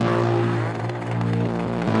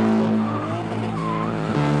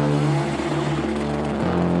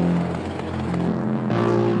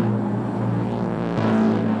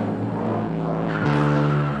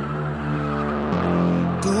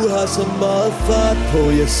har så meget fart på,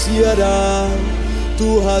 jeg siger dig.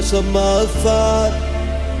 Du har så meget fart.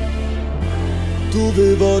 Du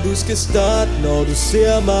ved hvor du skal starte, når du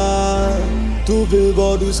ser mig. Du ved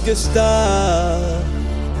hvor du skal starte.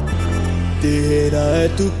 Det hænder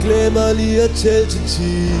at du glemmer lige at tælle til 10.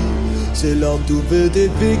 Selvom du ved det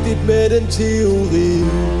er vigtigt med den teori.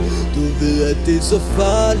 Du ved at det er så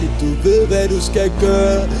farligt. Du ved hvad du skal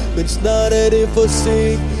gøre. Men snart er det for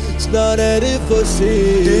sent. Snart er det for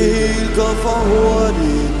sent. Det hele går for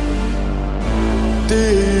hurtigt. Det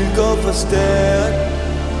hele går for stærkt.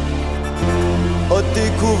 Og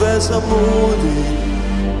det kunne være så modigt,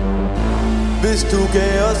 hvis du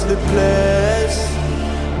gav os lidt plads.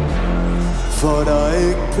 For der er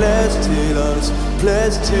ikke plads til os,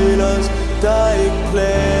 plads til os. Der er ikke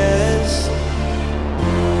plads.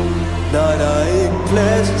 Nej, der er ikke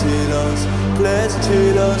plads til os, plads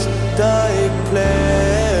til os. Der er ikke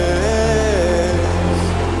plads.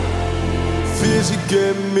 80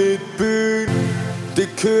 igennem et byen, det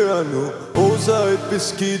kører nu. Og så et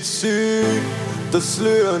beskidt syn, der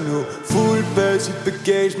slører nu. Fuld bas i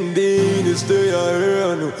bagagen, det eneste jeg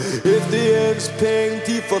hører nu. FDN's penge,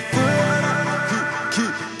 de forfører.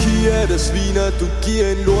 Kia der sviner, du giver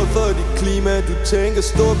en lort for dit klima. Du tænker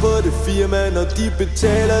stort på det firma, når de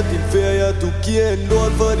betaler din ferie. Du giver en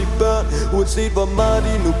lort for de børn, uanset hvor meget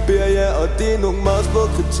de nu beder jer. Og det er nogle meget små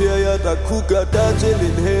kriterier, der kunne gøre dig til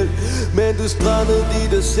en held. Men du strammede i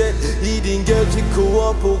dig selv, i din gæld til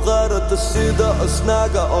kooperater, der sidder og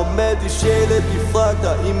snakker om alt de sjæle de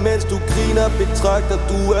fragter. Imens du griner betragter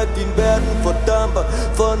du at din verden fordamper.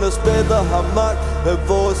 For når spætter har magt, er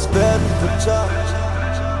vores verden fortabt.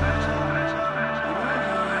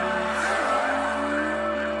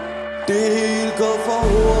 Det hele går for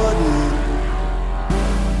hurtigt.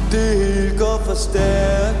 Det hele går for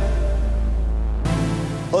stærkt.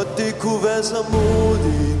 Og det kunne være så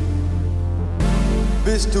modigt,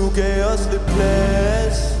 hvis du gav os lidt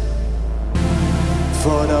plads.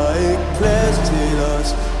 For der er ikke plads til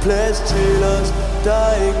os, plads til os. Der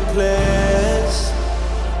er ikke plads.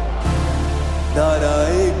 Nej, der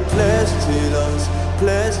er ikke plads til os,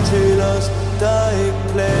 plads til os. Der er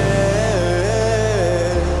ikke plads.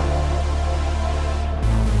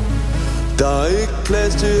 Der er ikke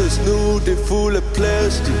plads til os nu, det er fuld af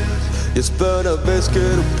plastik. Jeg spørger dig, hvad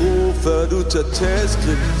skal du bruge, før du tager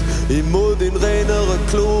taskridt? Imod din renere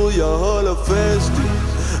klode, jeg holder fast i.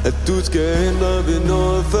 At du skal ændre ved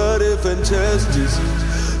noget, før det er fantastisk.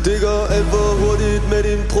 Det går alt for hurtigt med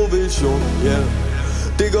din provision, ja yeah.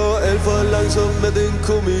 Det går alt for langsomt med din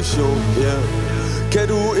kommission, ja yeah. Kan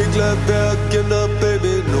du ikke lade være gennem dig,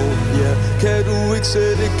 baby, no, ja yeah. Kan du ikke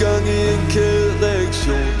sætte i gang i en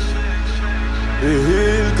kædereaktion? Det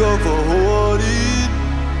hele går for hurtigt.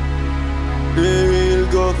 Det hele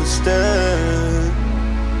går for stærkt.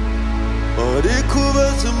 Og det kunne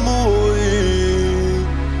være så modigt,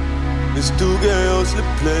 hvis du gav os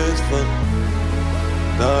lidt plads for.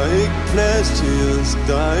 Der er ikke plads til os.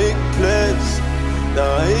 Der er ikke plads. Der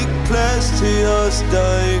er ikke plads til os. Der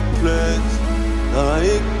er ikke plads. Der er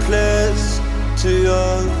ikke plads til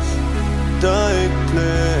os. Der er ikke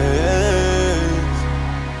plads.